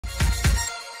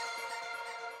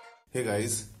Hey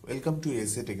guys, welcome to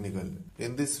SA Technical.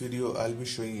 In this video, I'll be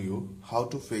showing you how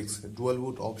to fix dual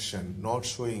boot option not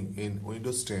showing in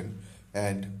Windows 10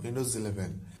 and Windows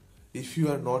 11. If you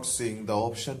are not seeing the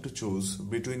option to choose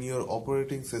between your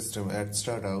operating system at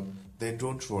startup, then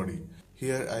don't worry.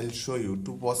 Here I'll show you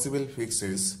two possible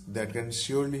fixes that can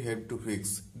surely help to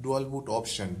fix dual boot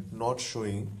option not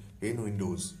showing in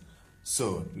Windows.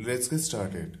 So let's get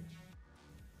started.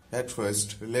 At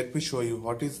first, let me show you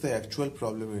what is the actual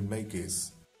problem in my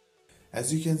case.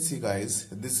 As you can see guys,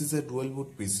 this is a dual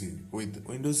boot PC with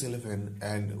Windows 11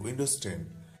 and Windows 10.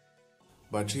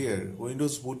 But here,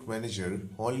 Windows Boot Manager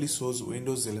only shows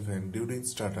Windows 11 during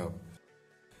startup.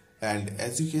 And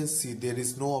as you can see, there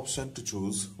is no option to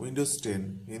choose Windows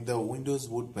 10 in the Windows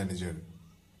Boot Manager.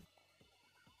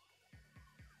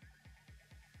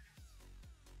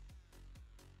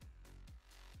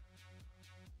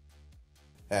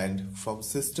 And from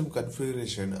System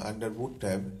Configuration under Boot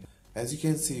tab, as you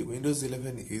can see, Windows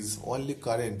 11 is only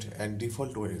current and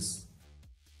default OS.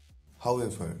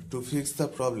 However, to fix the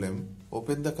problem,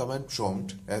 open the command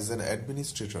prompt as an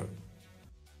administrator.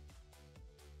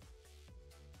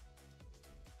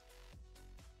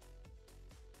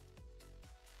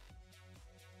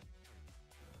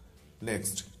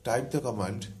 Next, type the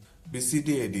command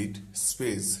bcdedit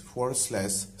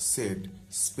 /set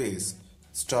space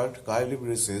start curly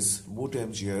braces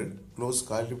bootmgr close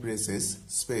curly braces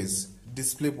space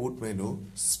display boot menu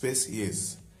space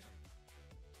yes.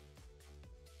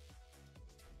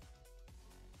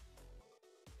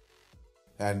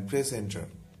 And press enter.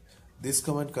 This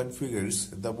command configures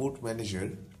the boot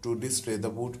manager to display the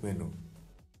boot menu.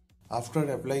 After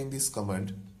applying this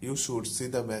command, you should see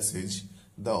the message,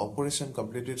 the operation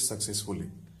completed successfully.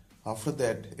 After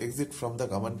that, exit from the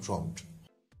command prompt.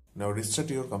 Now restart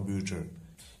your computer.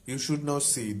 You should now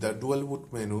see the dual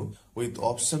boot menu with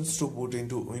options to boot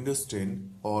into Windows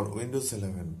 10 or Windows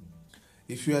 11.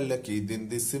 If you are lucky, then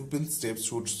these simple steps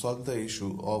should solve the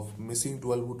issue of missing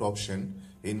dual boot option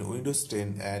in Windows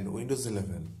 10 and Windows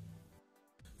 11.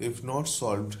 If not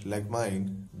solved like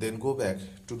mine, then go back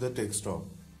to the desktop.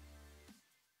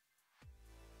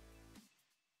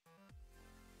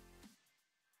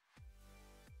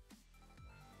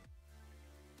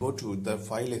 Go to the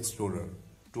File Explorer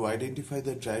to identify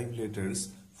the drive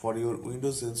letters for your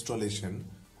Windows installation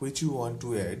which you want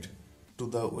to add to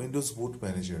the Windows Boot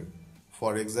Manager.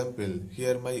 For example,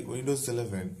 here my Windows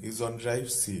 11 is on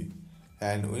drive C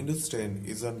and Windows 10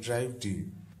 is on drive D.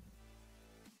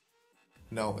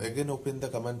 Now again open the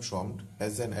command prompt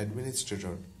as an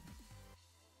administrator.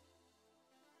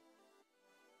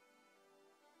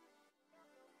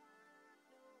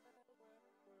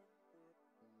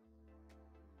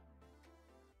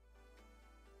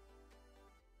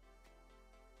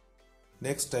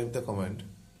 Next type the command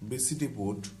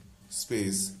bcdboot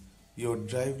space your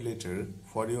drive letter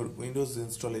for your Windows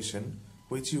installation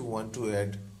which you want to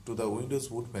add to the Windows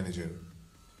Boot Manager.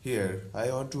 Here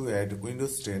I want to add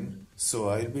Windows 10, so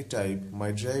I will be type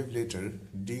my drive letter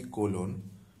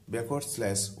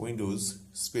d:/windows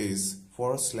space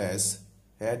 /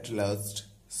 add last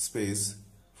space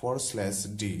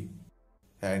 /d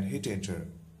and hit enter.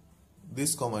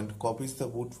 This command copies the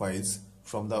boot files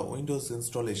from the Windows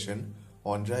installation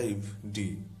on drive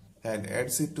D and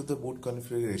adds it to the boot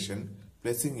configuration,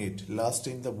 placing it last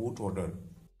in the boot order.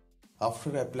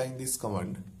 After applying this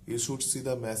command, you should see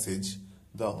the message,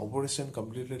 the operation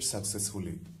completed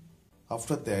successfully.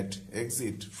 After that,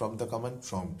 exit from the command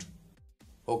prompt.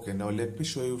 Okay, now let me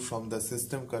show you from the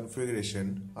System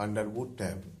Configuration under Boot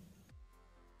tab.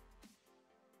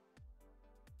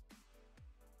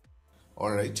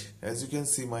 Alright, as you can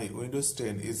see, my Windows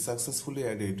 10 is successfully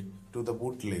added to the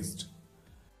boot list.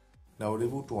 Now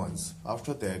reboot once.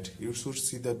 After that, you should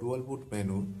see the dual boot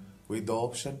menu with the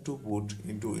option to boot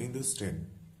into Windows 10.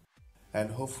 And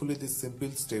hopefully these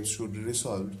simple steps should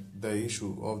resolve the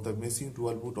issue of the missing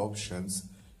dual boot options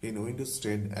in Windows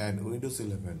 10 and Windows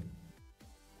 11.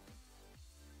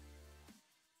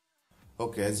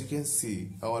 Okay, as you can see,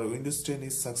 our Windows 10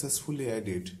 is successfully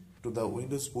added to the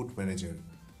Windows Boot Manager.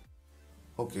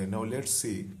 Okay, now let's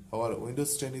see our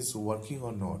Windows 10 is working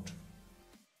or not.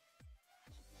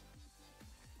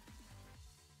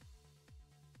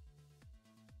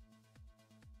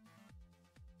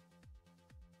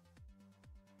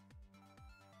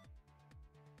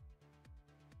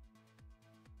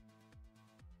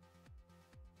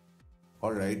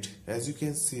 Alright, as you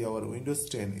can see, our Windows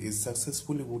 10 is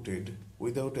successfully booted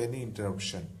without any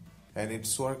interruption and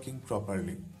it's working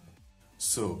properly.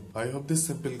 So, I hope this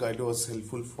simple guide was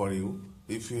helpful for you.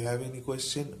 If you have any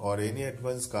question or any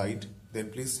advanced guide, then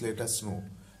please let us know.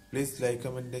 Please like,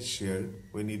 comment and share.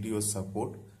 We need your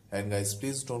support. And guys,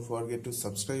 please don't forget to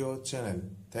subscribe our channel.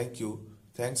 Thank you.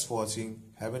 Thanks for watching.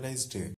 Have a nice day.